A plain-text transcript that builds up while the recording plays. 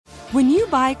When you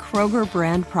buy Kroger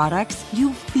brand products,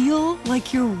 you feel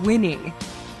like you're winning.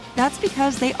 That's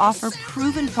because they offer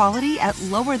proven quality at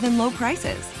lower than low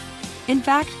prices. In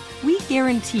fact, we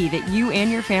guarantee that you and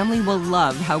your family will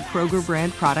love how Kroger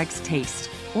brand products taste,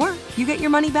 or you get your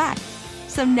money back.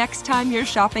 So next time you're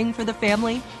shopping for the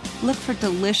family, look for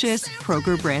delicious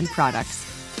Kroger brand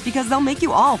products, because they'll make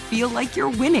you all feel like you're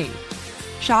winning.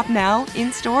 Shop now,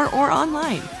 in-store, or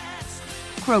online.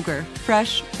 Kroger,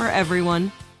 fresh for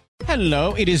everyone.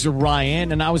 Hello, it is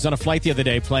Ryan, and I was on a flight the other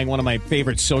day playing one of my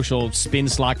favorite social spin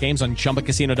slot games on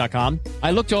ChumbaCasino.com. I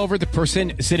looked over at the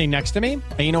person sitting next to me,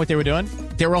 and you know what they were doing?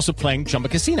 They were also playing Chumba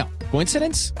Casino.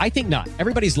 Coincidence? I think not.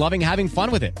 Everybody's loving having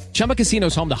fun with it. Chumba Casino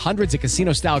is home to hundreds of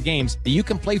casino-style games that you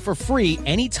can play for free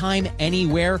anytime,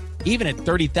 anywhere, even at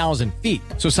 30,000 feet.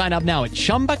 So sign up now at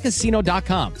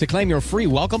ChumbaCasino.com to claim your free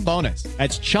welcome bonus.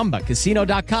 That's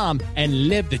ChumbaCasino.com and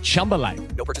live the Chumba life.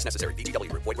 No purchase necessary.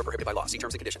 VGW. Void where prohibited by law. See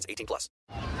terms and conditions. 18+.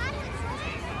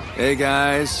 Hey,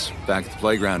 guys. Back at the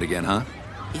playground again, huh?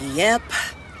 Yep.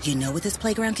 You know what this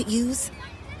playground could use?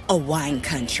 A wine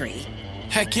country.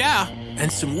 Heck yeah. And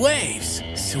some waves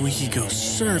so we could go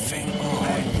surfing.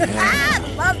 Oh, yeah.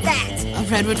 Ah, love that. A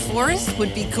redwood forest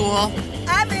would be cool.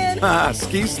 I'm in. Ah,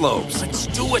 ski slopes. Let's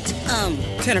do it.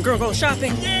 Can a girl go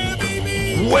shopping? Yeah,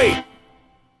 baby. Wait.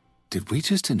 Did we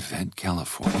just invent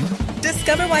California?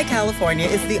 Discover why California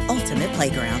is the ultimate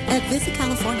playground at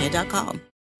visitcalifornia.com.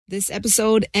 This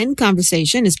episode and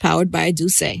conversation is powered by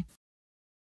Douce.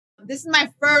 This is my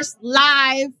first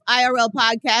live IRL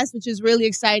podcast, which is really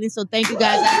exciting. So thank you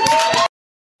guys.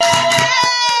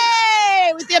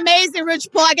 Yay! With the amazing Rich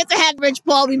Paul. I get to have Rich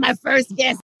Paul be my first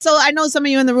guest. So I know some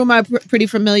of you in the room are pretty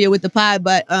familiar with the pod,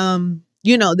 but,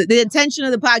 you know, the intention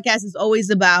of the podcast is always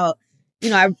about,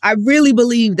 you know, I really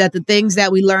believe that the things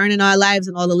that we learn in our lives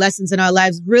and all the lessons in our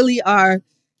lives really are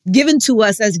given to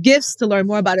us as gifts to learn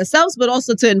more about ourselves, but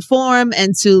also to inform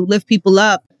and to lift people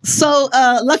up. So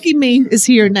Lucky Me is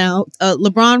here now.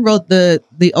 LeBron wrote the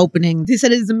opening. He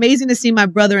said, "It is amazing to see my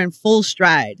brother in full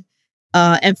stride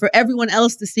and for everyone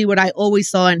else to see what I always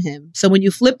saw in him. So when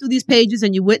you flip through these pages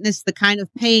and you witness the kind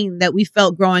of pain that we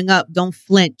felt growing up, don't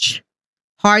flinch.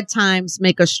 Hard times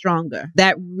make us stronger."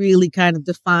 That really kind of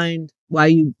defined why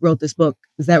you wrote this book.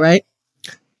 Is that right?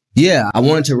 Yeah, I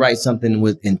wanted to write something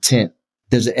with intent.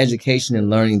 There's an education and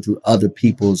learning through other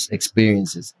people's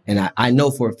experiences. And I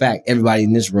know for a fact, everybody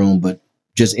in this room, but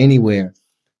just anywhere,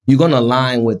 you're going to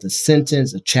align with a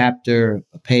sentence, a chapter,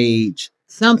 a page.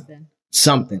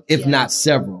 Something, if not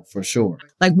several, for sure.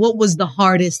 Like, what was the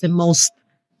hardest and most,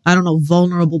 I don't know,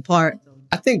 vulnerable part?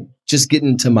 I think just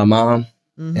getting to my mom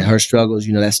and her struggles,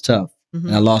 you know, that's tough.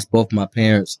 And I lost both my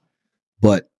parents,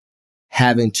 but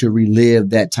having to relive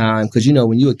that time, because, you know,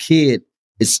 when you're a kid,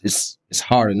 it's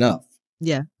hard enough.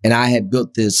 Yeah. And I had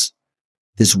built this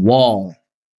wall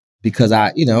because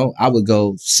I would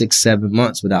go 6-7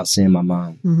 months without seeing my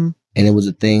mom. And it was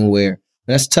a thing where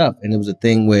that's tough. And it was a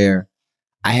thing where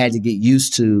I had to get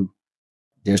used to.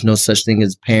 There's no such thing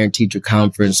as parent teacher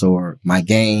conference or my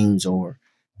games or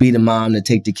be the mom to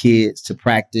take the kids to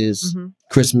practice,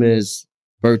 Christmas,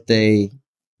 birthday.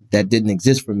 That didn't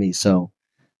exist for me. So.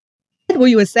 Were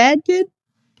you a sad kid?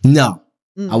 No,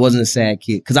 I wasn't a sad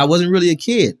kid because I wasn't really a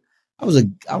kid. I was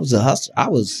a hustler. At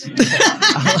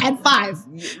 5.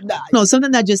 No,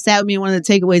 something that just sat with me, one of the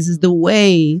takeaways is the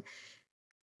way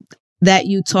that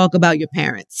you talk about your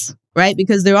parents, right?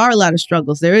 Because there are a lot of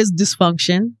struggles. There is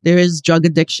dysfunction. There is drug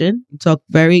addiction. You talk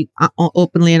very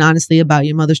openly and honestly about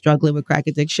your mother struggling with crack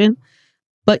addiction.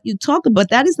 But you talk about,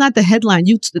 that is not the headline.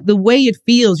 The way it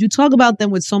feels, you talk about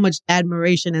them with so much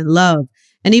admiration and love.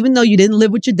 And even though you didn't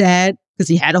live with your dad, because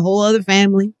he had a whole other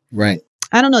family. Right.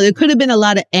 I don't know. There could have been a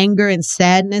lot of anger and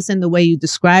sadness in the way you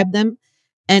described them.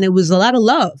 And it was a lot of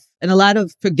love and a lot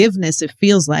of forgiveness, it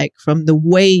feels like, from the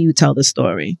way you tell the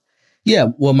story. Yeah.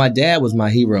 Well, my dad was my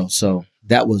hero. So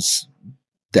that,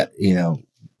 you know,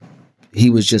 he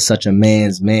was just such a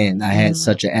man's man. I had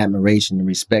such an admiration and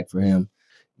respect for him.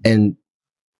 And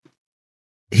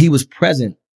he was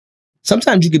present.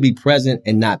 Sometimes you could be present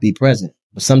and not be present.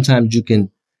 But sometimes you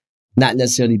can not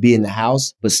necessarily be in the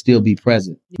house, but still be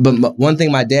present. But one thing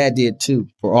my dad did too,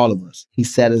 for all of us, he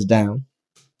sat us down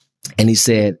and he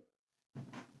said,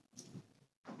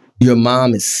 "Your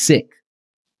mom is sick."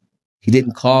 He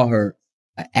didn't call her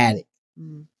an addict.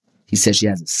 He said she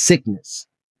has a sickness.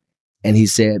 And he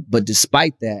said, "But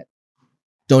despite that,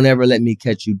 don't ever let me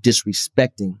catch you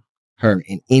disrespecting her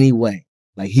in any way."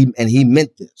 Like he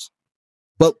meant this.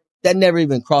 But that never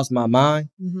even crossed my mind.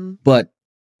 But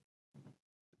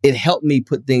it helped me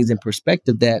put things in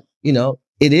perspective that, you know,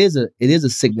 it is a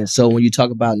sickness. So when you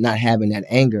talk about not having that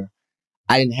anger,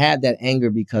 I didn't have that anger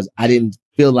because I didn't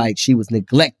feel like she was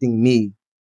neglecting me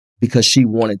because she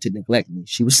wanted to neglect me.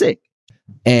 She was sick.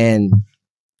 And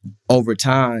over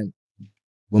time,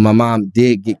 when my mom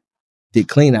did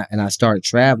clean and I started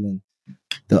traveling,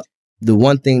 the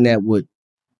one thing that would,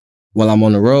 while I'm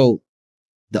on the road,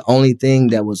 the only thing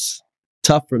that was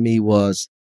tough for me was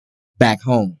back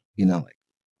home, like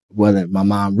whether my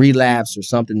mom relapsed or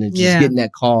something, and just getting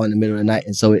that call in the middle of the night.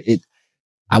 And so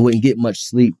I wouldn't get much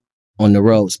sleep on the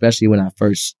road, especially when I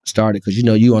first started, because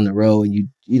you on the road and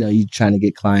you trying to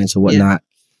get clients or whatnot.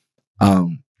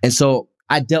 And so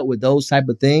I dealt with those type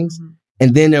of things. Mm-hmm.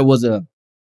 And then there was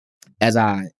as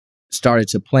I started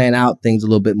to plan out things a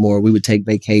little bit more, we would take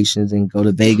vacations and go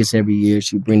to Vegas every year.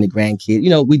 She'd bring the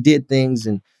grandkid. We did things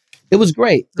and it was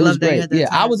great. It was great. Yeah,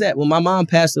 I was when my mom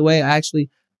passed away,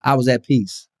 I was at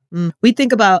peace. We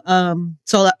think about, in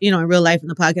real life in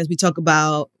the podcast, we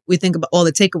think about all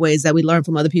the takeaways that we learn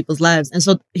from other people's lives. And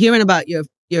so hearing about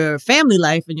your family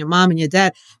life and your mom and your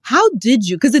dad, how did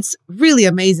you, because it's really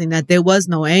amazing that there was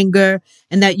no anger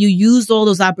and that you used all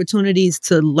those opportunities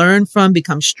to learn from,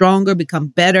 become stronger, become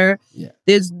better. Yeah.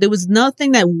 There was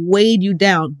nothing that weighed you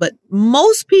down, but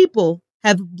most people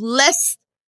have less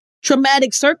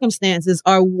traumatic circumstances,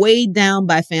 are weighed down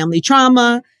by family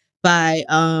trauma, by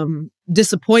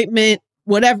disappointment,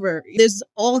 whatever. There's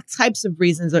all types of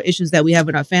reasons or issues that we have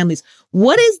in our families.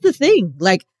 What is the thing?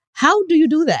 Like, how do you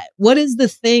do that? What is the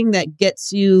thing that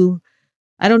gets you,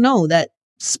 I don't know, that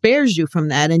spares you from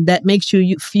that and that makes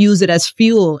you use it as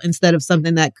fuel instead of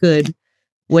something that could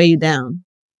weigh you down?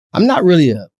 I'm not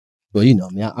really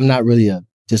I'm not really a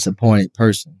disappointed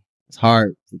person. It's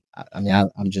hard.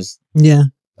 I'm just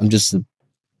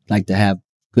like to have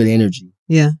good energy.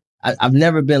 Yeah. I've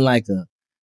never been like a,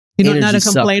 you're not a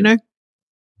complainer? Sucker.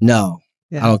 No,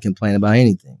 I don't complain about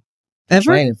anything. Ever?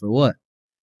 Complaining for what?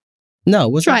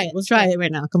 No, try it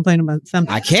right now. Complain about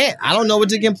something. I can't. I don't know what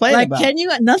to complain about. Can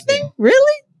you? Nothing?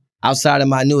 Really? Outside of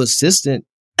my new assistant,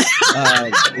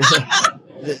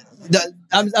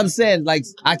 I'm saying, like,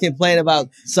 I complain about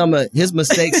some of his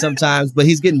mistakes sometimes, but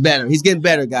he's getting better. He's getting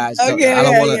better, guys. Okay, I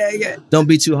don't want to. Don't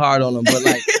be too hard on him, but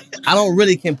like, I don't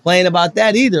really complain about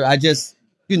that either. I just,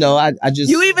 I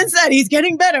just. You even said he's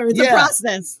getting better. It's a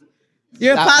process.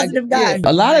 You're a positive guy. Yeah.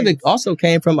 A lot of it also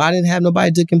came from I didn't have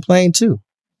nobody to complain to.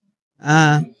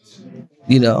 My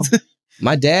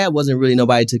dad wasn't really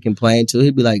nobody to complain to.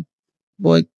 He'd be like,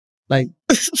 boy, like,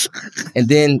 and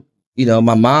then,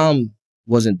 my mom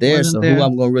wasn't there. Who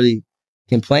I'm going to really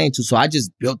complain to. So I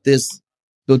just built this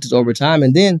over time.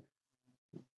 And then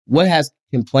what has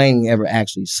complaining ever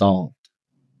actually solved?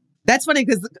 That's funny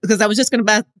because I was just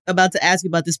about to ask you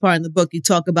about this part in the book. You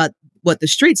talk about what the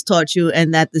streets taught you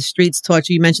and that the streets taught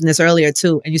you. You mentioned this earlier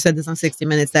too. And you said this on 60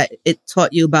 Minutes, that it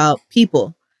taught you about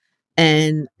people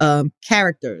and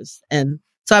characters. And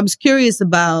so I was curious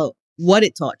about what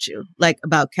it taught you, like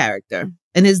about character.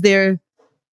 And is there,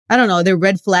 I don't know, are there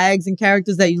red flags in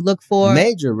characters that you look for?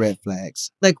 Major red flags.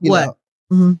 Like what?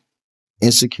 Mm-hmm.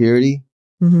 Insecurity.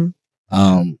 Mm-hmm.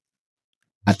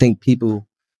 I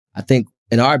think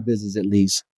in our business, at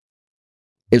least,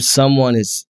 if someone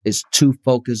is too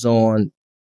focused on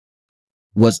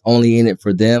what's only in it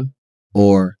for them,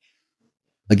 or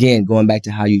again, going back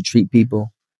to how you treat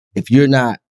people, if you're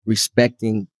not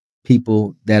respecting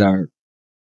people that are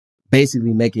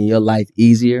basically making your life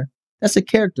easier, that's a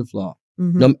character flaw.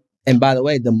 Mm-hmm. And by the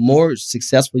way, the more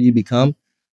successful you become,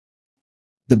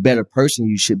 the better person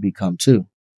you should become too.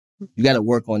 You got to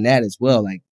work on that as well.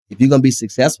 Like, if you're going to be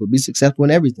successful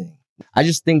in everything. I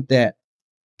just think that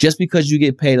just because you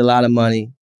get paid a lot of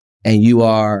money and you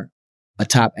are a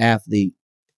top athlete,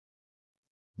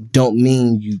 don't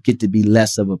mean you get to be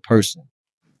less of a person.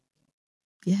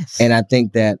 Yes. And I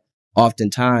think that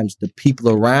oftentimes the people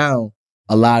around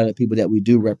a lot of the people that we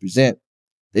do represent,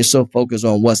 they're so focused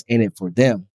on what's in it for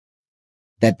them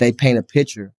that they paint a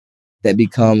picture that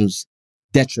becomes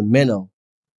detrimental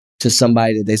to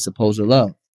somebody that they're supposed to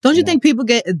love. Don't you think people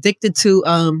get addicted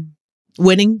to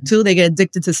winning too? They get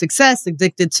addicted to success,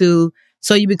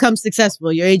 so you become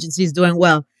successful, your agency's doing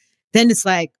well. Then it's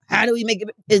like, how do we make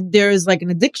it? There is like an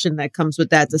addiction that comes with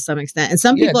that to some extent. And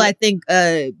some people, I think,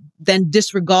 then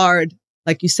disregard,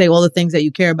 like you say, all the things that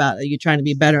you care about, that you're trying to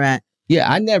be better at.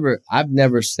 Yeah, I've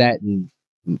never sat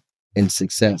in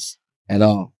success at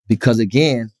all. Because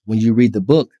again, when you read the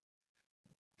book,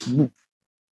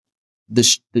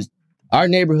 our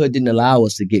neighborhood didn't allow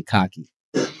us to get cocky.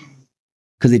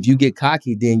 Because if you get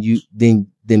cocky,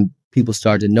 then people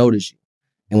start to notice you.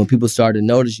 And when people start to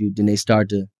notice you, then they start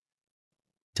to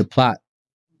plot.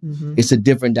 Mm-hmm. It's a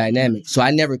different dynamic. So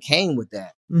I never came with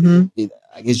that. Mm-hmm.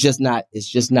 It's just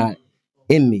not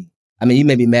in me. I mean, you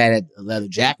may be mad at a leather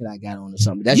jacket I got on or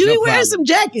something. That's you your be wearing problem. some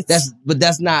jackets.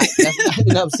 That's not, you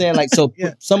know what I'm saying? Like, so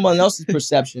someone else's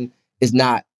perception is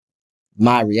not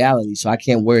my reality. So I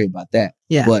can't worry about that.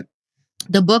 Yeah. But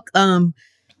the book,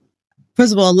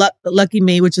 first of all, Lucky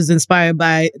Me, which is inspired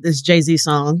by this Jay-Z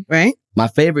song, right? my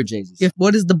favorite Jay-Z.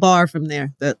 What is the bar from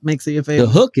there that makes it your favorite?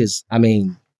 The hook is, I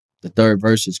mean, the third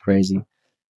verse is crazy.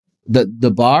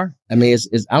 The bar, I mean,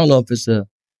 it's I don't know if it's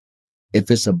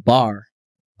a bar,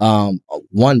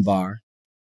 one bar.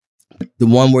 The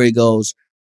one where he goes,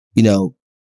 you know,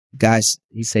 guys,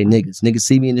 he say niggas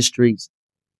see me in the streets.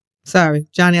 Sorry,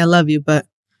 Johnny, I love you, but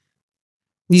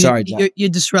sorry, Johnny. You're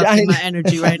disrupting my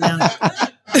energy right now.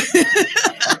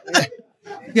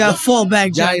 You gotta fall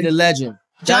back, Johnny. Johnny the legend.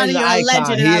 Johnny, you're a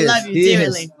legend, and I love you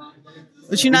dearly.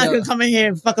 But you're not gonna come in here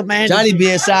and fuck up my energy. Johnny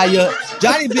be inside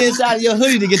your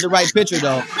hoodie to get the right picture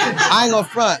though. I ain't gonna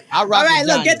front. I rock. All right,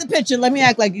 look, get the picture. Let me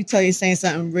act like you're saying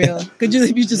something real. Could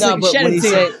you just like shed a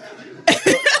tear?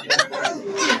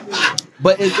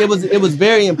 But it was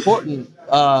very important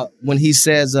when he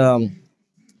says,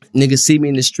 niggas see me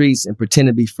in the streets and pretend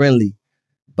to be friendly,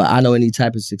 but I know any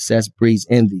type of success breeds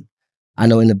envy. I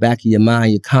know in the back of your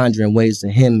mind you're conjuring ways to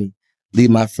hem me. Leave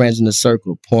my friends in the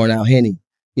circle, pouring out Henny.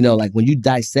 You know, like when you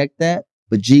dissect that,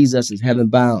 but Jesus is heaven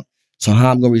bound. So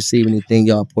how I'm going to receive anything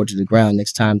y'all pour to the ground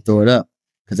next time, throw it up.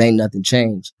 Because ain't nothing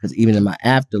changed. Because even in my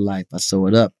afterlife, I sew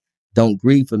it up. Don't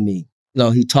grieve for me. You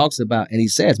know, he talks about, and he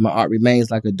says, my art remains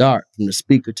like a dart from the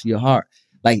speaker to your heart.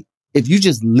 Like, if you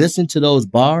just listen to those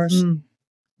bars,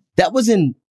 that was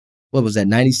in, what was that,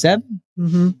 97?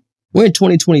 Mm-hmm. We're in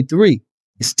 2023.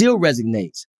 It still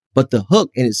resonates. But the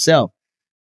hook in itself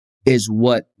is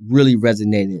what really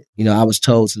resonated. You know, I was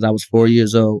told since I was 4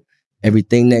 years old,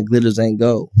 everything that glitters ain't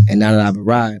gold. And now that I've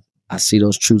arrived, I see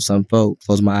those truths unfold.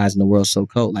 Close my eyes and the world's so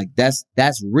cold. Like that's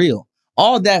real.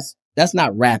 All that's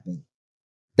not rapping.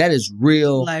 That is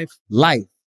real life.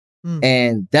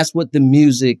 And that's what the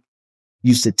music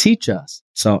used to teach us.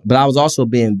 So, but I was also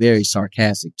being very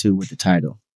sarcastic too with the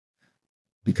title,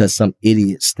 because some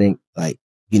idiots think like,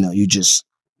 you know, you just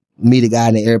meet a guy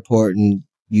in the airport and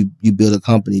you build a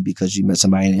company because you met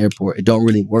somebody in the airport. It don't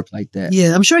really work like that.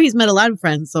 Yeah, I'm sure he's met a lot of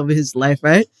friends over his life,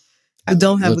 right? Who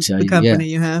don't have the company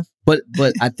you have. But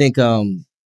I think, you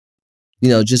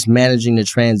know, just managing the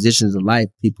transitions of life,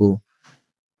 people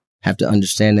have to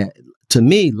understand that. To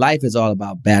me, life is all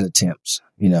about bad attempts.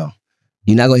 You know,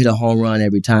 you're not going to hit a home run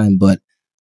every time, but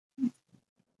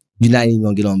you're not even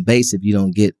going to get on base if you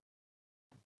don't get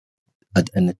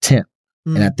an attempt.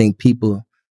 And I think people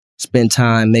spend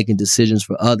time making decisions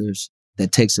for others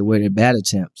that takes away their bad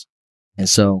attempts. And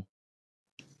so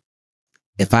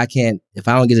if I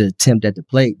don't get an attempt at the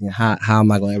plate, then how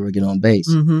am I going to ever get on base?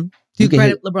 Mm-hmm. Do you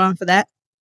credit LeBron for that?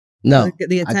 No.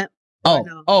 The attempt? Yeah.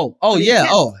 Attempt? Oh, hell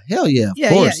yeah. Of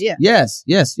course. Yeah. Yes.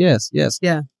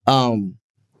 Yeah.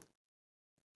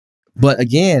 But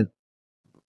again,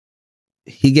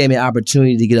 he gave me an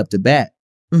opportunity to get up to bat.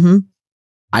 Mm-hmm.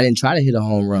 I didn't try to hit a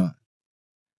home run.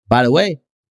 By the way,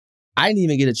 I didn't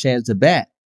even get a chance to bat.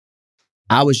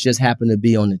 I was just happened to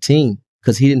be on the team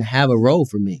because he didn't have a role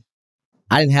for me.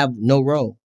 I didn't have no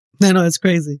role. I know, it's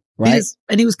crazy. Right?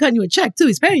 And he was cutting you a check too.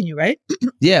 He's paying you, right?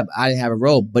 Yeah, but I didn't have a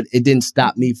role, but it didn't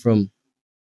stop me from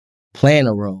playing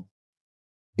a role.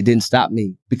 It didn't stop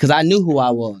me because I knew who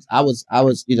I was. I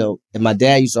was, you know, and my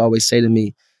dad used to always say to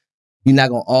me, you're not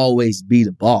going to always be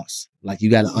the boss. Like,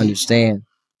 you got to understand,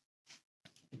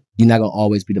 you're not going to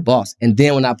always be the boss. And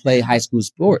then when I played high school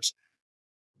sports,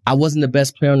 I wasn't the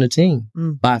best player on the team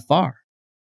by far.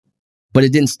 But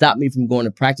it didn't stop me from going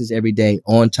to practice every day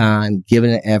on time,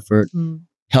 giving an effort,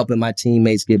 helping my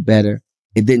teammates get better.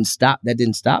 That didn't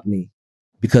stop me.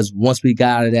 Because once we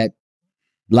got out of that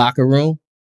locker room,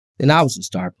 then I was a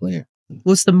star player.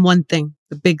 What's the one thing?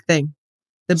 The big thing?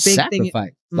 The big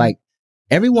sacrifice. Like,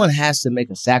 everyone has to make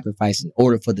a sacrifice in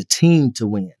order for the team to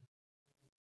win.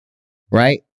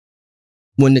 Right?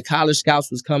 When the college scouts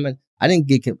was coming, I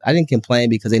didn't complain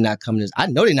because they're not coming I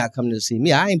know they're not coming to see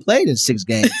me. I ain't played in 6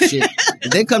 games. Shit.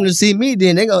 If they come to see me,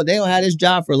 then they don't have this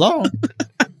job for long.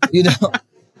 You know?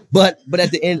 But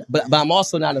at the end, but I'm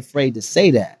also not afraid to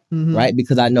say that, right?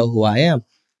 Because I know who I am.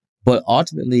 But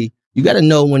ultimately, you got to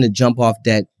know when to jump off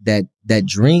that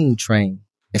dream train,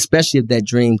 especially if that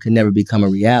dream can never become a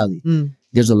reality.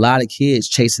 There's a lot of kids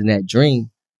chasing that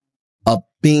dream of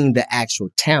being the actual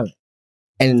talent.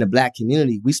 And in the Black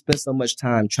community, we spend so much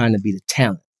time trying to be the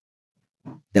talent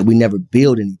that we never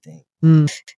build anything.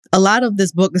 A lot of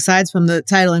this book, aside from the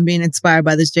title and being inspired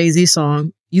by this Jay-Z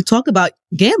song, you talk about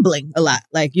gambling a lot.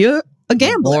 Like, you're a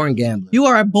gambler. Born gambler. You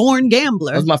are a born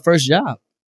gambler. That was my first job.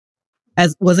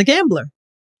 Was a gambler.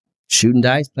 Shooting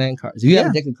dice, playing cards. If you have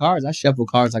a deck of cards, I shuffle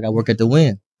cards like I work at the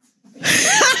Wynn.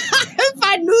 If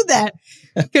I knew that.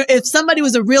 If somebody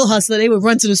was a real hustler, they would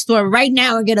run to the store right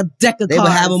now and get a deck of cards. They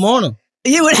would have them on them.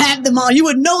 You would have them on. You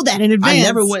would know that in advance. I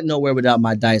never went nowhere without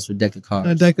my dice or deck of cards.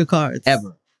 A deck of cards.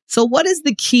 Ever. So what is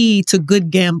the key to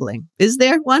good gambling? Is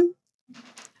there one?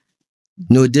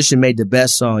 New Edition made the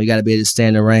best song. You got to be able to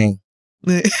stand the rain.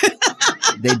 They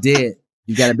did.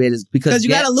 You got to be able to, because you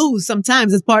got to lose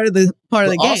sometimes. It's part of the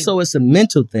game. Also, it's a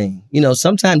mental thing. You know,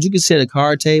 sometimes you can sit at a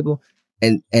card table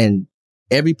and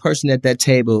every person at that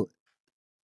table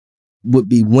would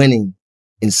be winning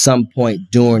in some point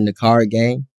during the card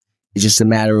game. It's just a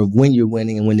matter of when you're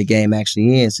winning and when the game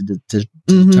actually ends to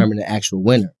determine the actual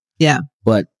winner. Yeah.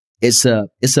 But it's a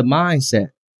mindset.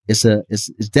 It's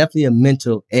definitely a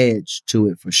mental edge to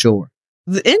it for sure.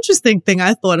 The interesting thing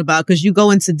I thought about, because you go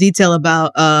into detail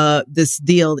about this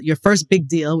deal, your first big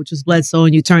deal, which was Bledsoe,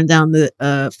 and you turned down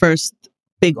the first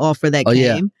big offer that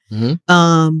came. Yeah.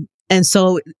 Mm-hmm. And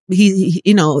so he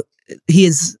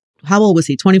is, how old was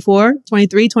he? 24,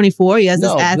 23, 24? He has this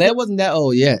asset. Bled wasn't that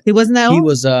old yet. He wasn't that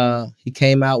old? He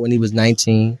came out when he was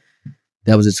 19.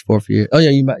 That was his fourth year. Oh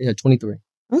yeah, 23.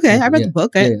 Okay, I read the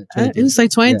book. He was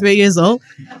like 23 years old.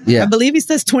 Yeah. I believe he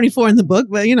says 24 in the book,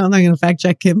 but I'm not going to fact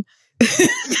check him.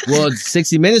 Well,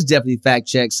 60 Minutes definitely fact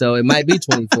checked, so it might be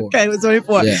 24. Okay, it was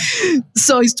 24. Yeah.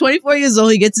 So he's 24 years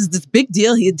old. He gets this big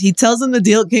deal. He tells him the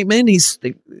deal came in. He's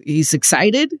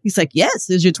excited. He's like, yes,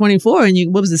 there's your 24.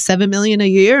 And what was it, $7 million a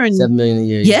year? And $7 million a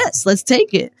year. Yes, let's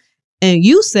take it. And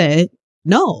you said,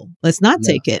 no, let's not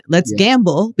take it. Let's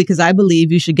gamble because I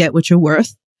believe you should get what you're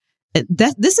worth.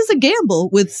 This is a gamble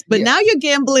but now you're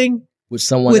gambling with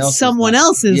someone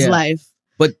else's life.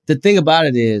 But the thing about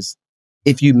it is,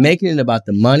 if you're making it about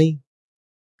the money,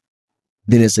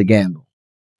 then it's a gamble.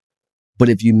 But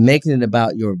if you're making it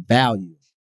about your value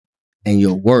and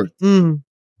your worth, then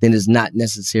it's not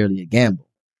necessarily a gamble.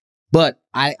 But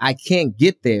I can't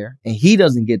get there, and he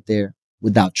doesn't get there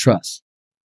without trust.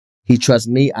 He trusts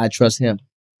me, I trust him.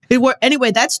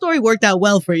 Anyway, that story worked out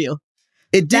well for you.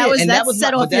 It did. That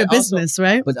set off your business,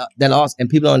 right? But that also, and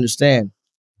people don't understand,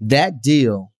 that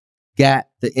deal got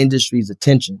the industry's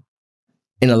attention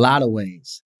in a lot of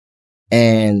ways.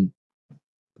 And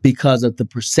because of the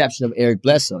perception of Eric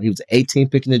Bledsoe, he was an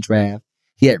 18th pick in the draft.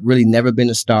 He had really never been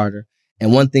a starter.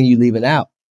 And one thing you leave it out,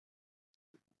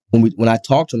 when I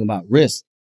talked to him about risk,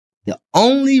 the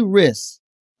only risk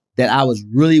that I was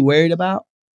really worried about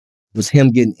was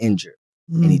him getting injured.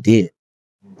 And he did.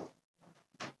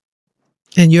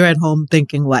 And you're at home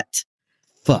thinking what?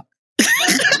 Fuck.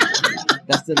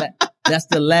 That's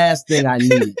the last thing I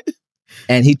need.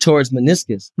 And he tore his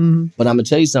meniscus. Mm-hmm. But I'm going to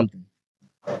tell you something.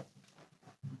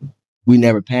 We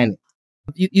never panicked.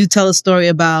 You tell a story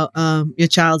about your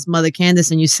child's mother,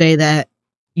 Candace, and you say that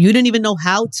you didn't even know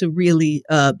how to really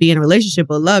be in a relationship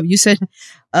or love. You said,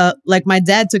 like my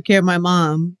dad took care of my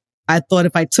mom. I thought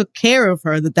if I took care of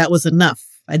her, that was enough.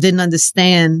 I didn't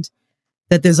understand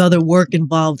that there's other work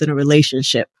involved in a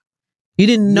relationship. You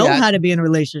didn't know how to be in a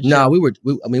relationship. No, we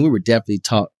were definitely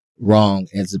taught wrong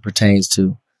as it pertains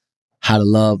to how to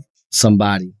love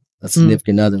somebody, a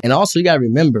significant other. And also you got to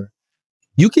remember,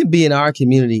 you can be in our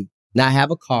community, not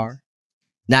have a car,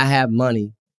 not have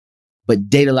money, but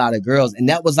date a lot of girls. And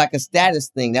that was like a status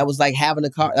thing. That was like having a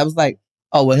car. That was like,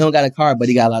 oh, well, he don't got a car, but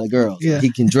he got a lot of girls. Yeah.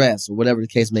 He can dress or whatever the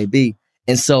case may be.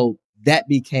 And so that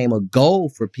became a goal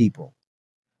for people,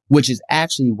 which is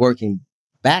actually working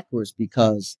backwards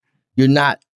because you're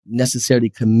not necessarily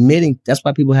committing. That's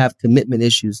why people have commitment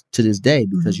issues to this day,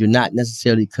 because you're not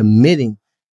necessarily committing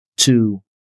to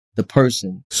the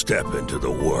person. Step into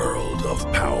the world of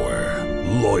power,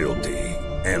 loyalty,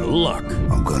 and luck.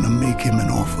 I'm gonna make him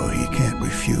an offer he can't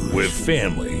refuse. With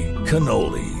family,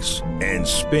 cannolis, and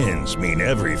spins mean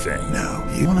everything.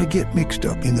 Now, you wanna get mixed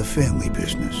up in the family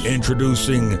business.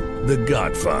 Introducing The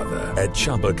Godfather at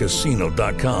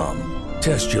ChumbaCasino.com.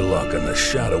 Test your luck in the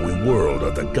shadowy world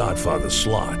of The Godfather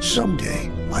slot. Someday,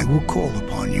 I will call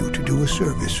upon you to do a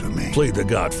service for me. Play The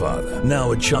Godfather,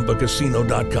 now at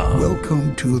ChumbaCasino.com.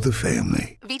 Welcome to the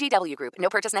family. VGW Group. No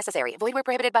purchase necessary. Void where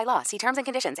prohibited by law. See terms and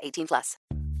conditions. 18+.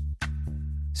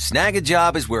 Snag a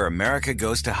Job is where America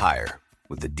goes to hire,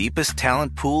 with the deepest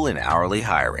talent pool in hourly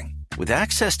hiring. With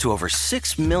access to over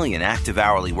 6 million active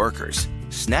hourly workers,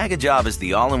 Snag a Job is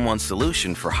the all-in-one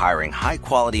solution for hiring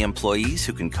high-quality employees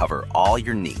who can cover all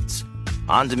your needs.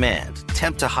 On demand,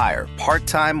 temp to hire,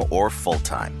 part-time or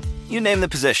full-time. You name the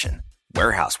position.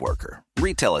 Warehouse worker,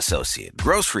 retail associate,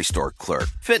 grocery store clerk,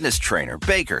 fitness trainer,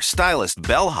 baker, stylist,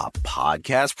 bellhop,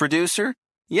 podcast producer.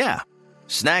 Yeah,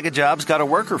 Snag a Job's got a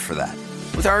worker for that.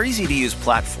 With our easy-to-use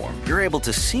platform, you're able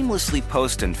to seamlessly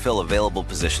post and fill available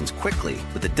positions quickly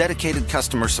with a dedicated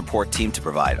customer support team to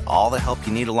provide all the help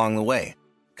you need along the way.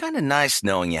 Kind of nice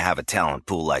knowing you have a talent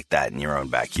pool like that in your own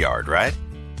backyard, right?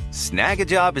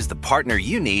 Snagajob is the partner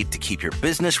you need to keep your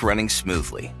business running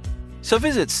smoothly. So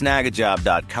visit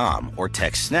snagajob.com or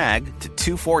text snag to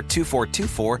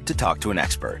 242424 to talk to an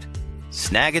expert.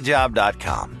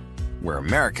 Snagajob.com, where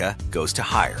America goes to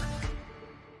hire.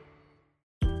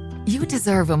 You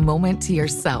deserve a moment to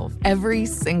yourself every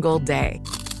single day.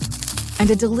 And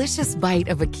a delicious bite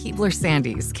of a Keebler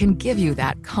Sandies can give you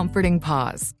that comforting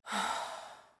pause.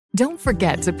 Don't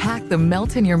forget to pack the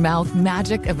melt-in-your-mouth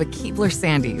magic of a Keebler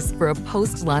Sandies for a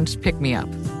post-lunch pick-me-up.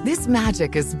 This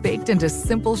magic is baked into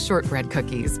simple shortbread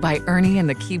cookies by Ernie and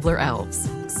the Keebler Elves.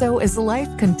 So as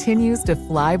life continues to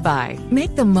fly by,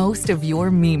 make the most of your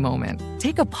me moment.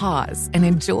 Take a pause and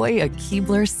enjoy a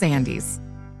Keebler Sandies.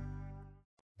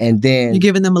 And then you're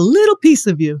giving them a little piece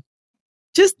of you.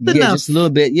 Just enough. Yeah, just a little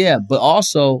bit, yeah. But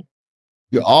also,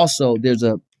 there's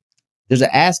an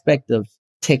aspect of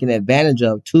taking advantage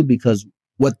of too, because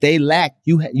what they lack,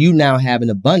 you now have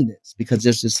in abundance because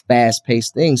there's this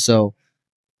fast-paced thing. So,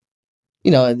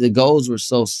 the goals were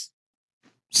so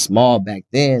small back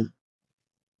then.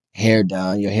 Hair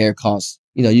done, your hair costs,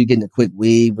 you getting a quick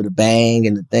weave with a bang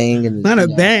and the thing. And not a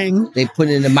bang. They put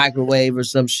it in the microwave or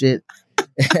some shit,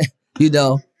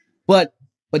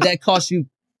 But that costs you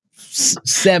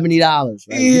 $70, right?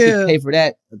 Yeah. You can pay for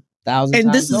that 1,000 times.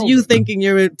 And this is over. you thinking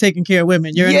you're taking care of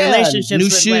women. You're in relationships new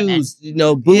with shoes,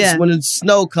 women. boots when the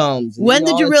snow comes. When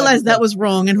did you realize that was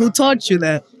wrong, and who taught you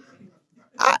that?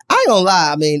 I ain't gonna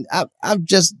lie. I mean,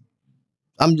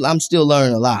 I'm still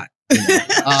learning a lot.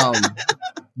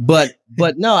 But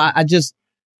no,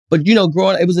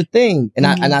 growing up, it was a thing, and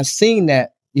I've seen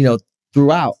that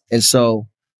throughout, and so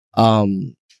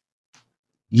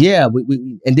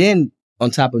we and then on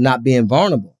top of not being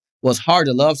vulnerable, well, it's hard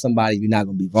to love somebody if you're not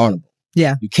gonna be vulnerable.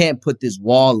 Yeah, you can't put this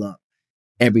wall up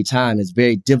every time. It's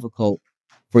very difficult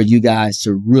for you guys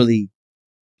to really,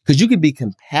 because you can be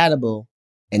compatible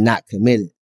and not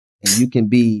committed, and you can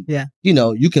be,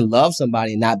 you can love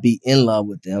somebody and not be in love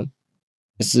with them.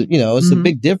 It's a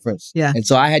big difference. Yeah. And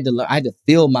so I had to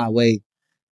feel my way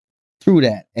through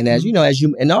that. And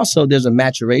and also there's a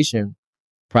maturation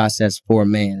process for a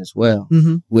man as well,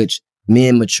 which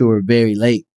men mature very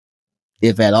late,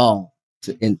 if at all.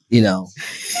 If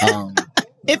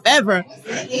ever.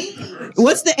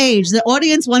 What's the age? The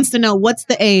audience wants to know what's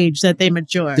the age that they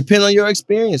mature. Depend on your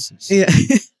experiences.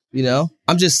 Yeah.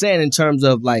 I'm just saying in terms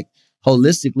of like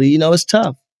holistically, it's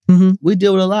tough. We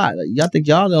deal with a lot. Y'all think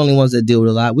y'all the only ones that deal with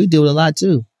a lot. We deal with a lot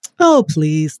too. Oh,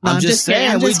 plejust. No, I'm just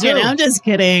saying. I'm just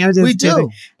kidding. We do.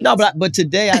 No, but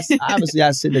today, I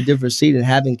sit in a different seat and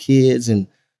having kids and,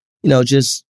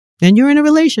 just. And you're in a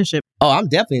relationship. Oh, I'm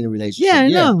definitely in a relationship. Yeah, I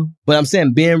know. But I'm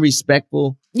saying being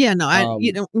respectful. Yeah, no,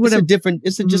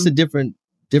 it's just a different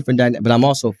dynamic. But I'm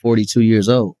also 42 years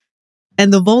old.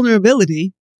 And the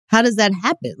vulnerability, how does that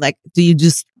happen? Like, do you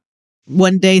just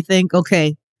one day think,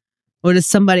 okay, or does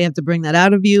somebody have to bring that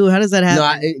out of you? How does that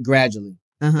happen? No, gradually.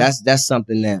 That's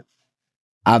something that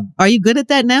Are you good at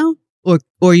that now? Or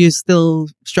are you still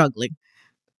struggling?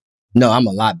 No, I'm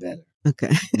a lot better.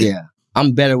 Okay. Yeah.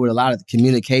 I'm better with a lot of the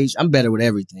communication. I'm better with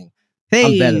everything. Hey.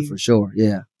 I'm better for sure.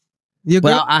 Yeah.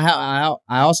 But I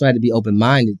also had to be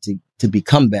open-minded to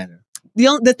become better.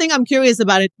 The thing I'm curious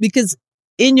about it, because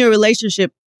in your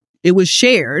relationship, it was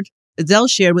shared. Adele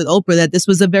shared with Oprah that this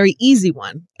was a very easy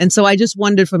one. And so I just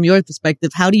wondered from your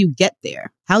perspective, how do you get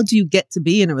there? How do you get to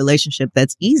be in a relationship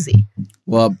that's easy?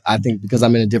 Well, I think because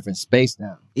I'm in a different space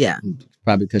now. Yeah.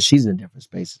 Probably because she's in a different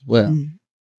space as well.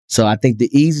 So I think the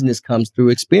easiness comes through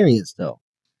experience, though.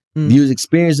 If you've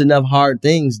experienced enough hard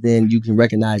things, then you can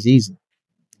recognize easy.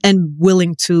 And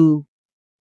willing to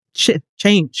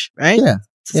change, right? Yeah.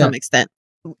 To some extent.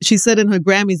 She said in her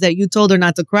Grammys that you told her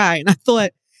not to cry. And I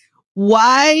thought,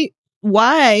 why?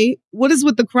 What is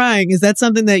with the crying? Is that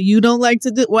something that you don't like to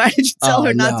do? Why did you tell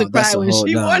her not to cry when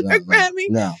she won her Grammy?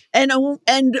 No.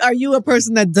 And are you a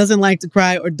person that doesn't like to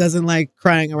cry or doesn't like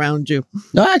crying around you?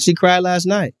 No, I actually cried last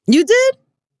night. You did?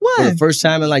 Why? For the first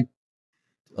time in like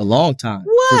a long time.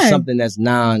 Why? For something that's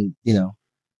a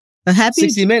happy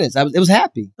 60 minutes. It was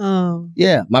happy. Oh.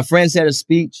 Yeah. My friend said a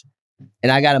speech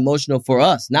and I got emotional for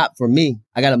us, not for me.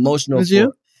 I got emotional for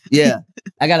you? Yeah.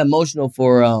 I got emotional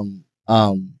for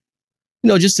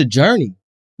just a journey.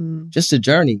 Just a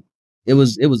journey. It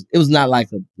was not like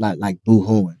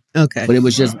boo-hooing. Okay. But it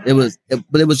was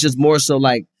just more so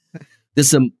like this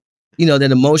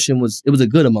that emotion was a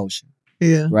good emotion.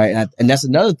 Yeah. Right. And that's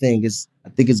another thing is I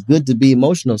think it's good to be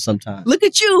emotional sometimes. Look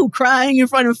at you crying in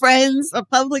front of friends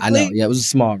publicly. I know. Yeah, it was a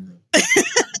small room.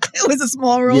 It was a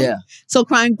small room. Yeah. So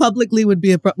crying publicly would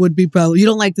be problem. You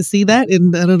don't like to see that,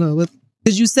 and I don't know.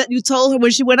 Because you told her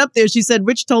when she went up there, she said,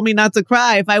 "Rich told me not to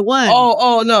cry if I won."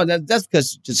 Oh no, that's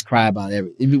because she just cry about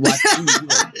everything. If you watch,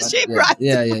 she cried.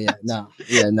 Yeah. No.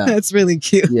 That's really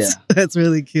cute. Yeah, that's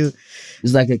really cute.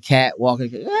 It's like a cat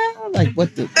walking. Like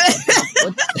what the?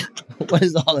 What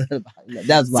is all that about?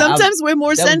 That's why sometimes we're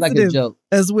more sensitive like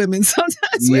as women.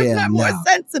 Sometimes we're more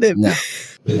sensitive. No.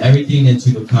 With everything that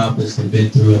you've accomplished and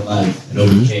been through in life and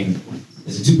overcame,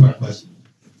 it's a two-part question.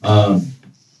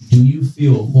 Do you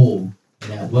feel whole?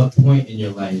 And at what point in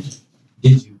your life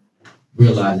did you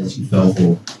realize that you felt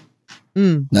whole?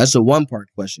 That's a one-part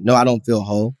question. No, I don't feel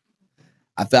whole.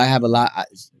 I feel I have a lot.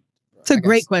 It's a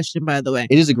great question, by the way.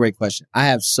 It is a great question. I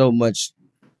have so much.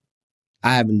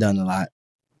 I haven't done a lot,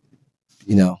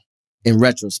 in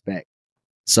retrospect.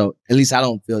 So at least I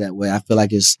don't feel that way. I feel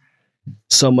like it's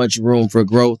so much room for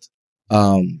growth.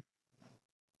 But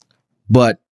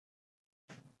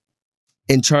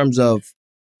in terms of,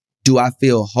 do I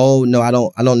feel whole? No, I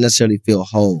don't necessarily feel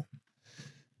whole.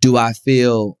 Do I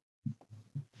feel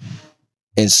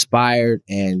inspired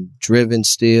and driven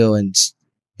still and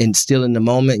still in the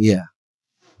moment? Yeah,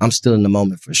 I'm still in the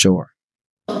moment for sure.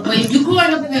 When you grew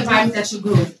up in the environment that you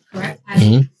grew, correct?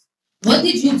 What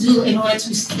did you do in order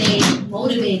to stay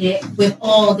motivated with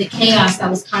all the chaos that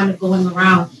was kind of going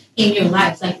around in your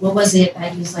life? Like, what was it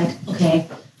that you was like, okay,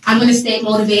 I'm going to stay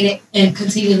motivated and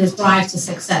continue to thrive to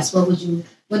success? What did you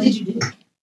do?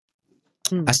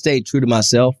 I stayed true to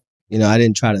myself. I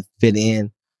didn't try to fit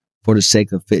in for the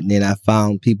sake of fitting in. I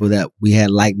found people that we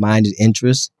had like-minded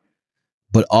interests,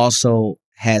 but also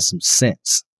had some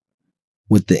sense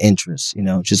with the interests,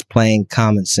 just plain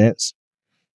common sense.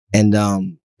 And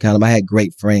I had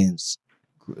great friends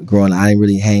growing up. I didn't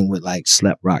really hang with like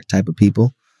slap rock type of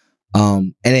people.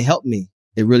 And it helped me.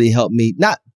 It really helped me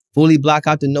not fully block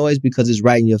out the noise because it's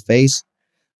right in your face,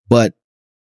 but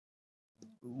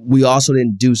we also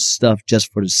didn't do stuff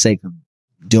just for the sake of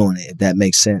doing it, if that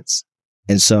makes sense.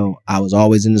 And so I was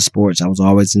always into sports. I was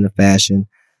always into fashion.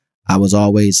 I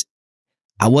wasn't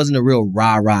a real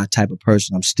rah-rah type of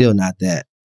person. I'm still not that.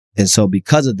 And so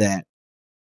because of that,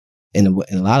 in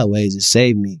a lot of ways, it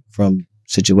saved me from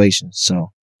situations.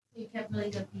 So You kept really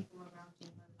good people around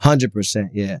you. 100%,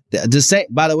 yeah. The same,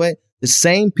 by the way, the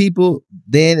same people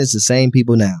then is the same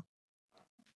people now.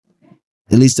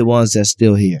 At least the ones that's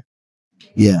still here.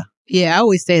 Yeah. Yeah, I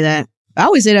always say that. I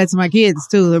always say that to my kids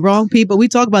too. The wrong people. We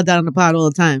talk about that on the pod all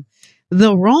the time.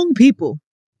 The wrong people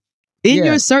in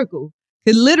your circle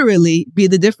could literally be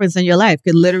the difference in your life.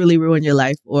 Could literally ruin your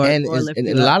life and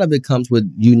a lot of it comes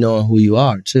with you knowing who you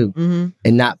are too,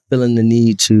 and not feeling the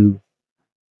need to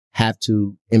have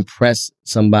to impress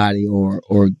somebody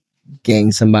or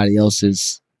gain somebody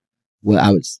else's.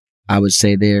 Well, I would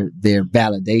say their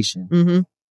validation.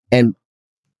 And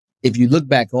if you look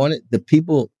back on it,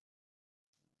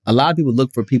 a lot of people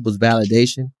look for people's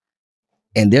validation,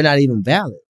 and they're not even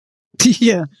valid.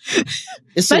 Yeah.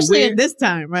 Especially at this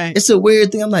time, right? It's a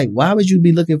weird thing. I'm like, why would you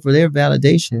be looking for their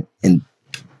validation and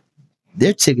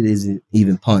their ticket isn't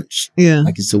even punched? Yeah.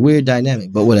 Like, it's a weird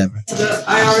dynamic, but whatever. The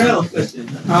IRL question.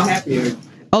 How happy are you?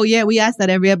 Oh, yeah. We ask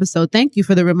that every episode. Thank you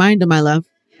for the reminder, my love.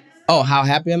 Oh, how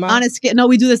happy am I? No,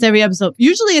 we do this every episode.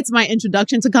 Usually it's my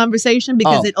introduction to conversation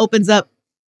because it opens up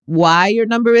why your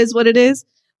number is what it is.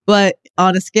 But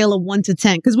on a scale of 1 to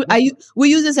 10, because we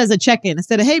use this as a check-in.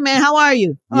 Instead of, hey, man, how are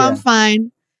you? Oh, I'm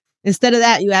fine. Instead of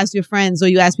that, you ask your friends or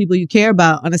you ask people you care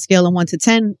about on a scale of 1 to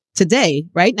 10 today,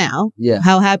 right now. Yeah.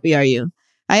 How happy are you?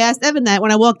 I asked Evan that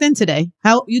when I walked in today.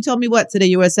 You told me what today?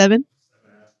 You were a 7?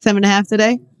 7.5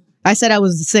 today? I said I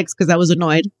was a 6 because I was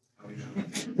annoyed.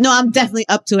 No, I'm definitely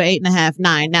up to an 8.5,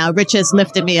 9. Now, Rich has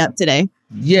lifted me up today.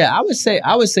 Yeah, I would say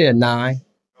a 9.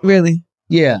 Really?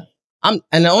 Yeah. And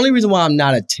the only reason why I'm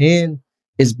not a 10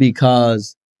 is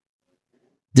because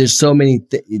there's so many,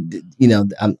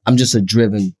 I'm just a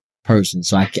driven person.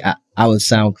 So I would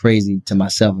sound crazy to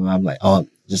myself if I'm like,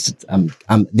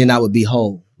 then I would be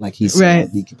whole. Like he said, right.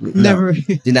 I'd be complete. Never.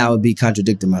 Then I would be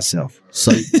contradicting myself. So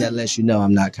that lets you know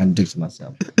I'm not contradicting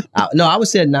myself. I would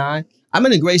say a 9. I'm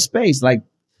in a great space. Like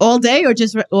all day or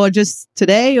just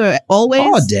today or always?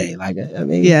 All day. Like, I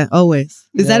mean. Yeah, always.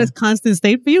 Is that a constant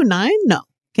state for you? 9? No.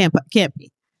 Can't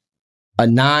be. A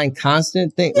 9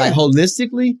 constant thing? Yeah. Like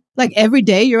holistically? Like every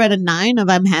day you're at a 9 of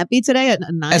I'm happy today at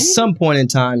a 9? At some point in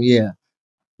time, yeah.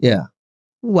 Yeah.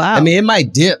 Wow. I mean, it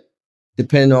might dip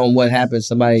depending on what happens.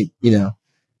 Somebody,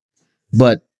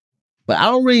 but I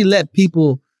don't really let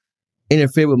people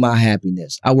interfere with my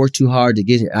happiness. I worked too hard to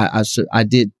get here.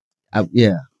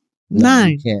 Yeah. No,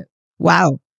 9. you can't.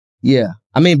 Wow. Yeah.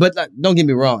 I mean, but don't get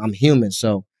me wrong. I'm human.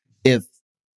 So if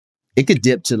it could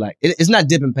dip to like, it's not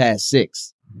dipping past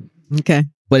 6. Okay.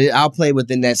 But I'll play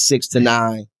within that 6 to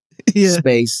 9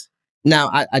 space. Now,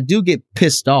 I do get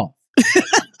pissed off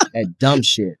at dumb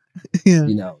shit. Yeah.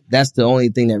 You know, that's the only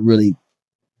thing that really,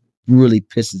 really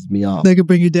pisses me off. They could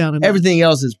bring you down. Everything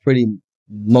else is pretty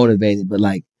motivated, but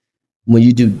like when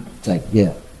you do, it's like,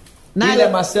 yeah. I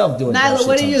let myself do it. Nyla,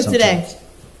 what are you today?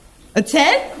 A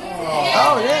 10?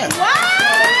 Oh, yeah. Wow.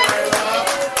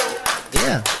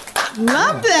 Yeah.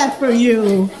 Love that for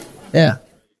you. Yeah.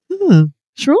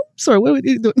 Shrooms? Sorry, what were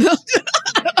you doing?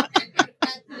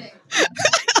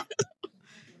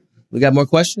 We got more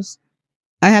questions?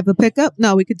 I have a pickup?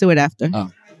 No, we could do it after. Oh.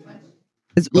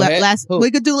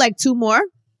 We could do like 2 more.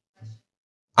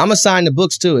 I'm going to sign the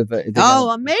books too. If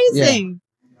Amazing.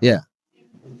 Yeah.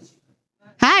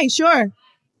 Hi, sure.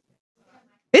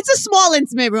 It's a small,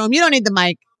 intimate room. You don't need the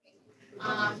mic.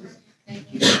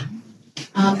 Thank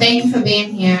you for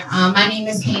being here. My name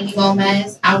is Candy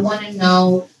Gomez. I want to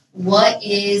know, what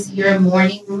is your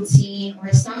morning routine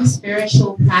or some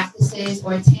spiritual practices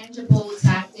or tangible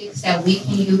tactics that we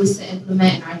can use to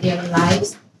implement in our daily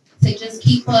lives to just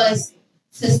keep us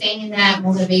sustaining that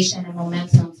motivation and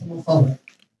momentum to move forward?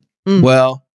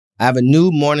 Well, I have a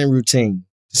new morning routine.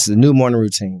 This is a new morning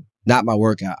routine, not my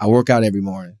workout. I work out every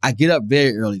morning. I get up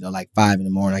very early though, like 5 in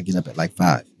the morning. I get up at like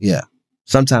 5. Yeah.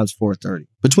 Sometimes 4:30.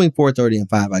 Between 4:30 and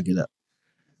 5, I get up.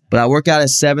 But I work out at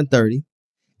 7:30.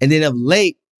 And then of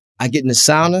late, I get in the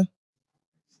sauna,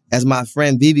 as my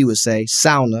friend Vivi would say,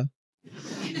 sauna.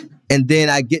 And then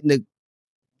I get in the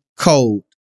cold,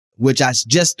 which I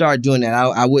just started doing that.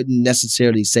 I wouldn't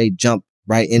necessarily say jump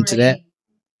right into that.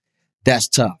 That's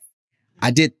tough.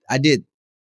 I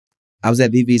was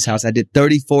at Vivi's house. I did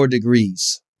 34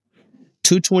 degrees,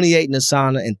 228 in the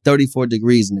sauna and 34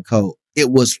 degrees in the cold. It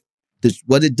was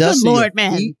what it does. Good Lord,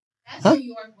 man. Huh?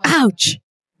 Ouch.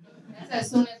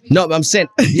 No, I'm saying,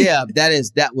 yeah,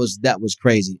 that was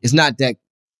crazy. It's not that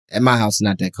at my house. It's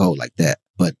not that cold like that,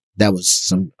 but that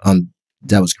was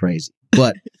that was crazy.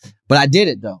 But I did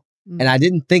it though, and I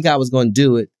didn't think I was going to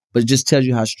do it, but it just tells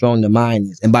you how strong the mind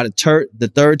is. And by the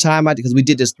third time because we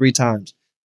did this 3 times,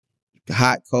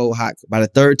 hot, cold, hot. By the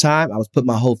third time, I was putting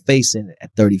my whole face in it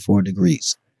at 34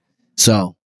 degrees.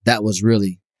 So that was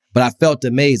really, but I felt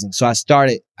amazing. So I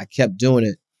kept doing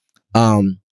it.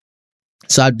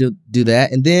 So I do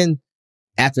that. And then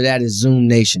after that is Zoom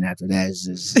Nation. After that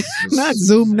is not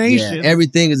Zoom Nation. Yeah,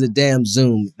 everything is a damn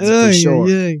Zoom for sure.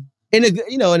 In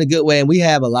a good way. And we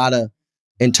have a lot of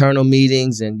internal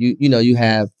meetings and you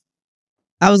have.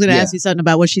 I was going to ask you something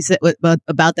about what she said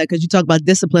about that, because you talk about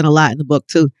discipline a lot in the book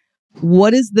too.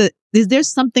 Is there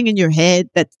something in your head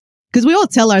because we all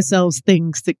tell ourselves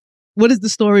things what is the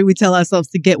story we tell ourselves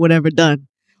to get whatever done?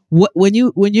 When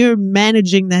you're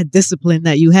managing that discipline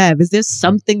that you have, is there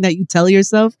something that you tell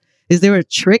yourself? Is there a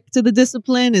trick to the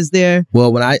discipline? Is there?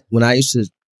 Well, when I used to,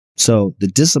 so the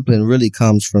discipline really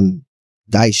comes from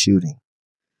dice shooting.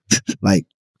 Like,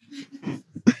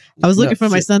 I was looking for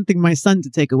my son to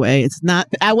take away. It's not.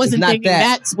 I wasn't thinking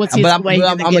that's what's his way.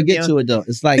 I'm gonna get to it though.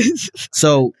 It's like,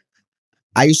 so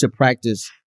I used to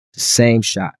practice the same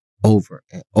shot over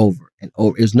and over and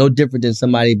over. It's no different than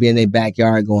somebody being in their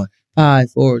backyard going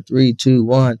 5, 4, 3, 2,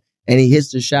 1, and he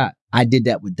hits the shot. I did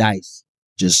that with dice,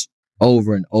 just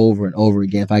over and over and over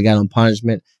again. If I got on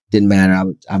punishment, didn't matter.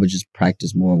 I would just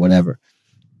practice more, whatever.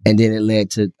 And then it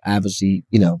led to, obviously,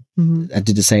 I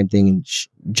did the same thing in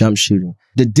jump shooting.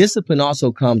 The discipline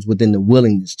also comes within the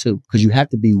willingness too, because you have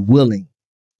to be willing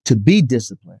to be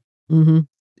disciplined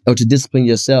or to discipline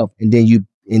yourself. And then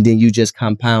you just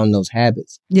compound those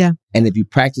habits. Yeah. And if you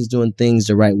practice doing things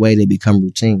the right way, they become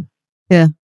routine. Yeah.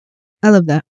 I love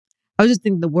that. I was just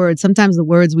thinking sometimes the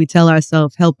words we tell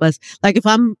ourselves help us. Like if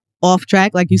I'm off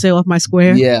track, like you say, off my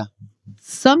square. Yeah.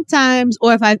 Sometimes,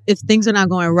 or if things are not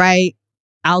going right,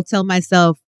 I'll tell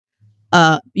myself,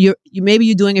 maybe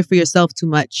you're doing it for yourself too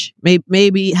much.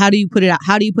 Maybe how do you put it out?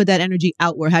 How do you put that energy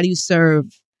outward? How do you serve?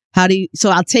 So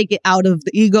I'll take it out of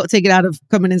the ego, take it out of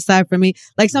coming inside for me.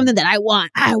 Like something that I want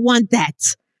that.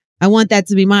 I want that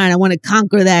to be mine. I want to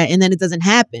conquer that. And then it doesn't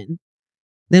happen.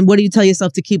 Then what do you tell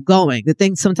yourself to keep going? The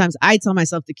thing sometimes I tell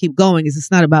myself to keep going is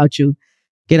it's not about you.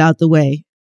 Get out the way.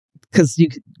 Because you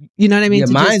know what I mean?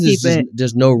 Yeah, mine is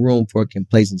there's no room for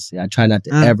complacency. I try not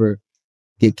to ever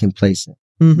get complacent.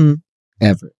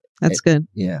 Ever. That's good.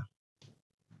 Yeah.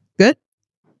 Good.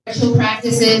 Spiritual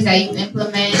practices that you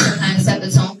implement to kind of set the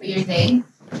tone for your day?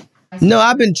 No,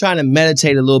 I've been trying to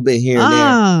meditate a little bit here and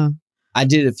there. I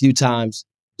did it a few times.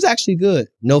 It was actually good.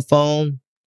 No phone,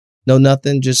 no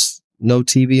nothing. Just, no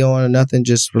TV on or nothing,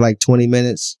 just for like 20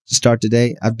 minutes to start the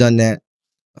day. I've done that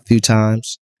a few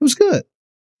times. It was good.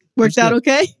 Worked out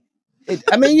okay?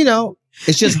 I mean, you know,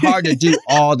 it's just hard to do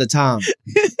all the time.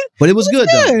 But it was good,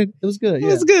 though. It was good, yeah.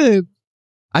 It was good.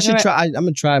 I should try. I'm going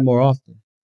to try it more often.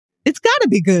 It's got to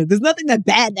be good. There's nothing that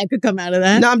bad that could come out of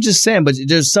that. No, I'm just saying, but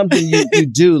there's something you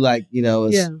do, like, you know,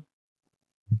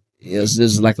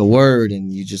 there's like a word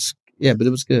and you just, but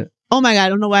it was good. Oh my God, I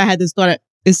don't know why I had this thought.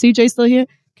 Is CJ still here?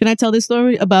 Can I tell this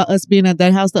story about us being at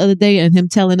that house the other day and him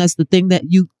telling us the thing that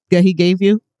he gave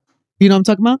you? You know what I'm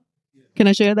talking about? Can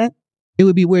I share that? It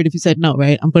would be weird if you said no,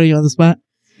 right? I'm putting you on the spot.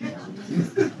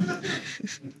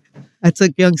 I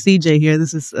took young CJ here.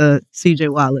 This is CJ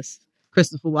Wallace.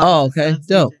 Christopher Wallace. Oh, okay.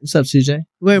 Dope. What's up, CJ?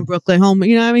 We're in Brooklyn, home.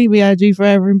 You know what I mean? BIG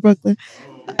forever in Brooklyn.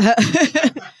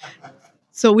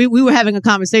 So we were having a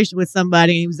conversation with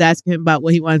somebody, and he was asking him about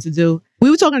what he wanted to do.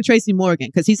 We were talking to Tracy Morgan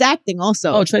because he's acting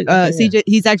also. Oh, Tracy. CJ,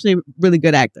 he's actually a really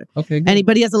good actor. Okay. Good.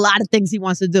 But he has a lot of things he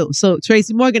wants to do. So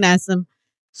Tracy Morgan asked him,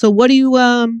 "So what do you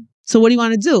want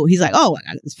to do?" He's like, "Oh,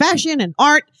 I got this fashion and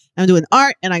art. I'm doing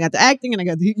art, and I got the acting,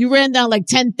 and you ran down like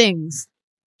 10 things."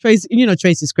 Tracy, you know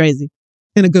Tracy's crazy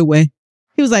in a good way.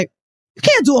 He was like, "You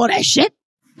can't do all that shit.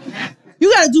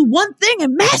 You got to do one thing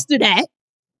and master that.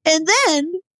 And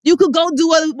then you could go do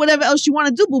whatever else you want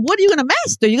to do. But what are you going to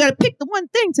master? You got to pick the one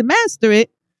thing to master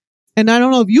it." And I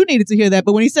don't know if you needed to hear that,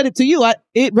 but when he said it to you,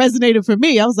 it resonated for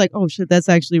me. I was like, oh shit, that's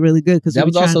actually really good. That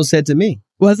was also said to me.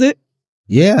 Was it?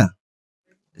 Yeah.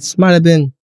 This might have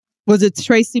been. Was it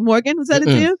Tracy Morgan who said it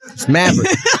to you? It's Maverick.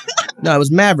 No, it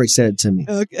was Maverick said it to me.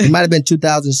 Okay. It might have been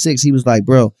 2006. He was like,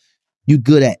 bro, you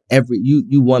good at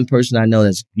you one person I know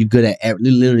that's you good at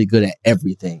literally good at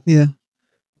everything. Yeah.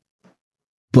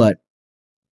 But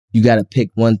you got to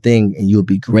pick one thing and you'll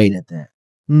be great at that.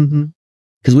 Mm-hmm.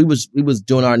 Because we was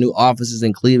doing our new offices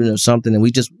in Cleveland or something, and we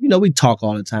just, you know, we talk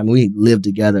all the time. We live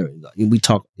together. We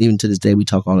talk, even to this day, we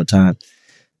talk all the time.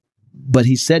 But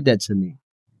he said that to me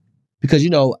because, you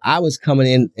know, I was coming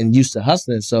in and used to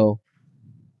hustling, so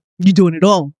you doing it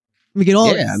all. We get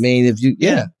all. Yeah, I mean, if you,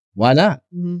 why not?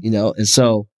 Mm-hmm. You know, and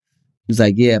so he was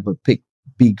like, yeah, but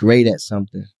be great at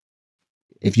something.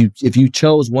 If you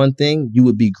chose one thing, you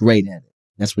would be great at it.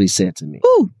 That's what he said to me.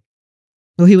 Ooh.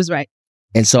 Well, he was right.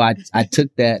 And so I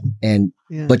took that and,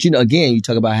 but you know, again, you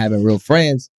talk about having real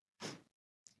friends,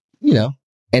 you know,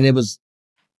 and it was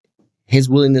his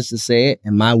willingness to say it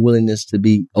and my willingness to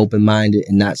be open-minded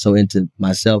and not so into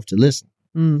myself to listen.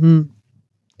 Mm-hmm.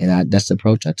 And that's the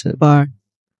approach I took. Well,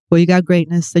 you got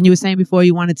greatness. And you were saying before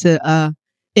you wanted to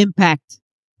impact.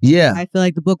 Yeah. I feel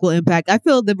like the book will impact. I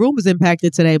feel the room was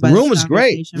impacted today by the room was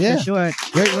great. Yeah. For sure.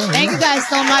 Great room. Thank you guys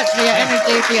so much for your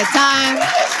energy, for your time.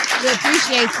 We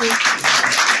appreciate you.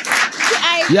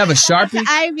 You have a Sharpie?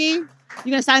 Ivy, you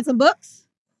gonna sign some books?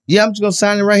 Yeah, I'm just gonna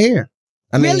sign it right here.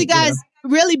 Really, guys,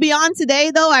 really beyond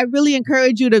today, though, I really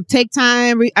encourage you to take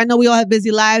time. I know we all have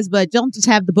busy lives, but don't just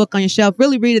have the book on your shelf.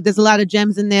 Really read it. There's a lot of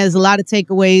gems in there. There's a lot of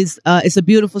takeaways. It's a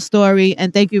beautiful story.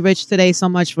 And thank you, Rich, today so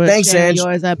much for sharing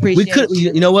yours. I appreciate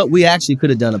it. You know what? We actually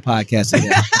could have done a podcast today.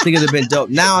 I think it'd have been dope.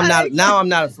 Now I'm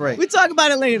not afraid. We talk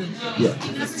about it later.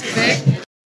 Yeah.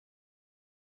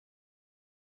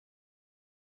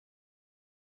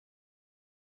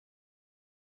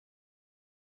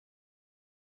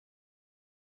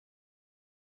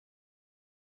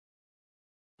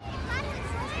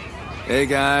 Hey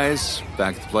guys,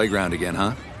 back at the playground again,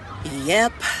 huh?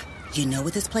 Yep. You know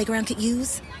what this playground could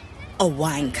use? A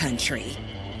wine country.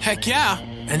 Heck yeah,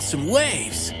 and some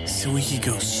waves so we could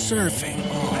go surfing.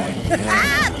 Oh, yeah.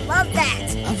 Ah, love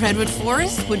that. A redwood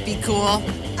forest would be cool.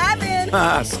 I'm in.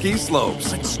 Ah, ski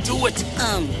slopes. Let's do it.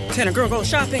 Can a girl go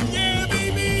shopping? Yeah,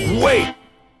 baby. Wait.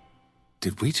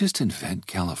 Did we just invent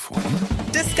California?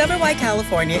 Discover why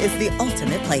California is the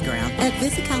ultimate playground at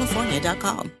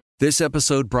visitcalifornia.com. This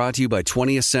episode brought to you by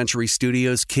 20th Century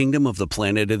Studios' Kingdom of the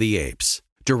Planet of the Apes.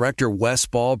 Director Wes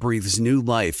Ball breathes new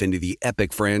life into the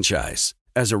epic franchise.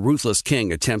 As a ruthless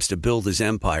king attempts to build his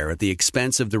empire at the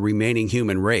expense of the remaining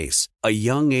human race, a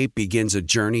young ape begins a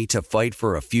journey to fight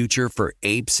for a future for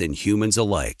apes and humans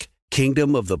alike.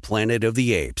 Kingdom of the Planet of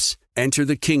the Apes. Enter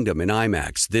the kingdom in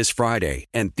IMAX this Friday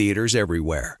and theaters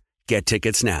everywhere. Get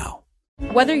tickets now.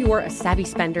 Whether you're a savvy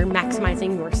spender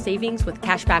maximizing your savings with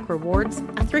cashback rewards,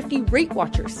 a thrifty rate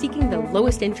watcher seeking the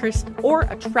lowest interest, or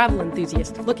a travel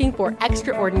enthusiast looking for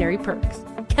extraordinary perks,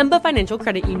 Kemba Financial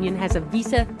Credit Union has a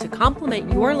visa to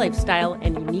complement your lifestyle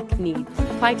and unique needs.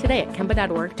 Apply today at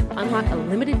Kemba.org to unlock a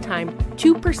limited time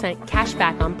 2% cash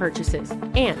back on purchases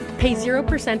and pay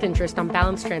 0% interest on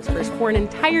balance transfers for an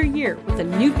entire year with a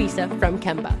new visa from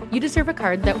Kemba. You deserve a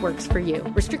card that works for you.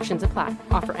 Restrictions apply.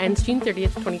 Offer ends June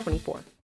 30th, 2024.